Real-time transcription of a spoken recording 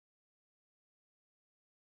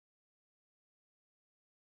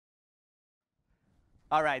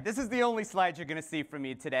All right, this is the only slide you're going to see from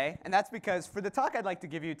me today, and that's because for the talk I'd like to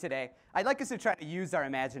give you today, I'd like us to try to use our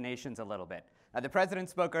imaginations a little bit. The president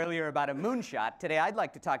spoke earlier about a moonshot. Today I'd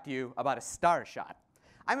like to talk to you about a star shot.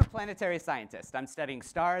 I'm a planetary scientist. I'm studying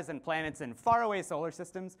stars and planets in faraway solar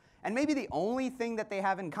systems, and maybe the only thing that they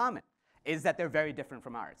have in common is that they're very different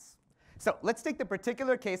from ours. So let's take the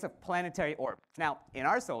particular case of planetary orbits. Now, in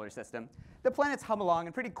our solar system, the planets hum along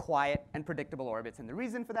in pretty quiet and predictable orbits, and the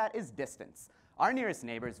reason for that is distance. Our nearest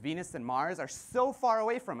neighbors, Venus and Mars, are so far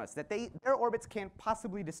away from us that their orbits can't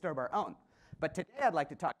possibly disturb our own. But today I'd like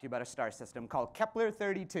to talk to you about a star system called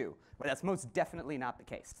Kepler-32, where that's most definitely not the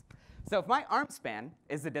case. So if my arm span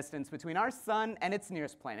is the distance between our sun and its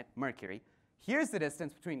nearest planet, Mercury, here's the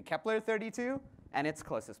distance between Kepler-32 and its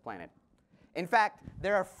closest planet. In fact,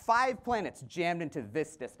 there are 5 planets jammed into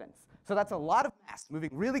this distance. So that's a lot of mass moving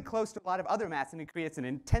really close to a lot of other mass, and it creates an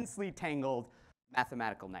intensely tangled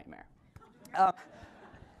mathematical nightmare.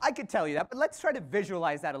 I could tell you that, but let's try to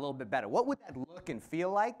visualize that a little bit better. What would that look and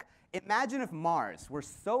feel like? Imagine if Mars were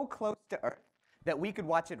so close to Earth that we could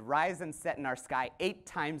watch it rise and set in our sky 8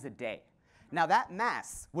 times a day. Now that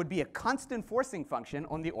mass would be a constant forcing function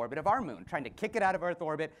on the orbit of our moon, trying to kick it out of Earth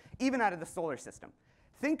orbit, even out of the solar system.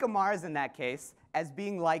 Think of Mars in that case as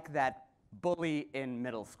being like that bully in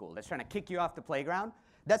middle school that's trying to kick you off the playground.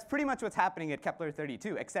 That's pretty much what's happening at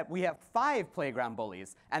Kepler-32, except we have 5 playground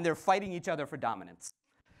bullies, and they're fighting each other for dominance.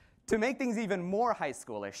 To make things even more high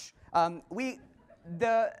schoolish,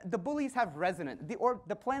 the bullies have resonance.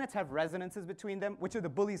 The planets have resonances between them, which are the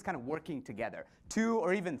bullies kind of working together, 2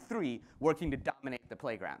 or even 3 working to dominate the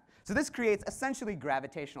playground. So this creates essentially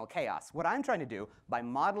gravitational chaos. What I'm trying to do by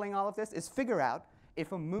modeling all of this is figure out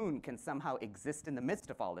if a moon can somehow exist in the midst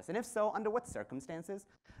of all this, and if so, under what circumstances.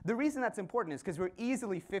 The reason that's important is because we're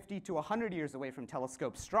easily 50 to 100 years away from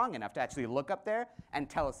telescopes strong enough to actually look up there and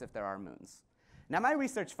tell us if there are moons. Now, my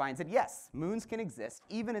research finds that yes, moons can exist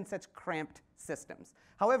even in such cramped systems.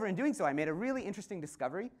 However, in doing so, I made a really interesting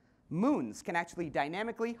discovery. Moons can actually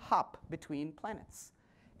dynamically hop between planets.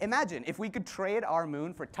 Imagine if we could trade our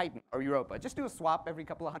moon for Titan or Europa. Just do a swap every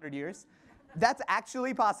couple of 100 years. That's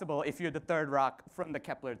actually possible if you're the third rock from the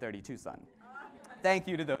Kepler-32 sun. Thank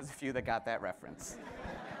you to those of you that got that reference.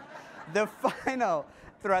 The final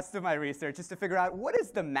thrust of my research is to figure out what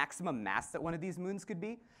is the maximum mass that one of these moons could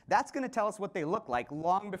be. That's going to tell us what they look like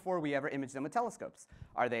long before we ever image them with telescopes.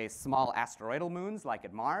 Are they small asteroidal moons like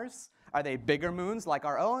at Mars? Are they bigger moons like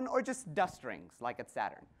our own? Or just dust rings like at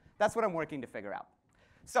Saturn? That's what I'm working to figure out.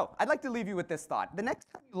 So I'd like to leave you with this thought. The next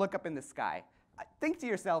time you look up in the sky, think to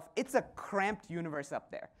yourself, it's a cramped universe up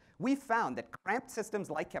there. We found that cramped systems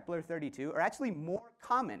like Kepler-32 are actually more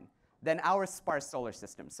common than our sparse solar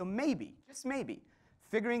system. So maybe, just maybe,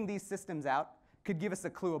 figuring these systems out could give us a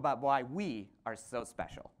clue about why we are so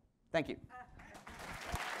special. Thank you.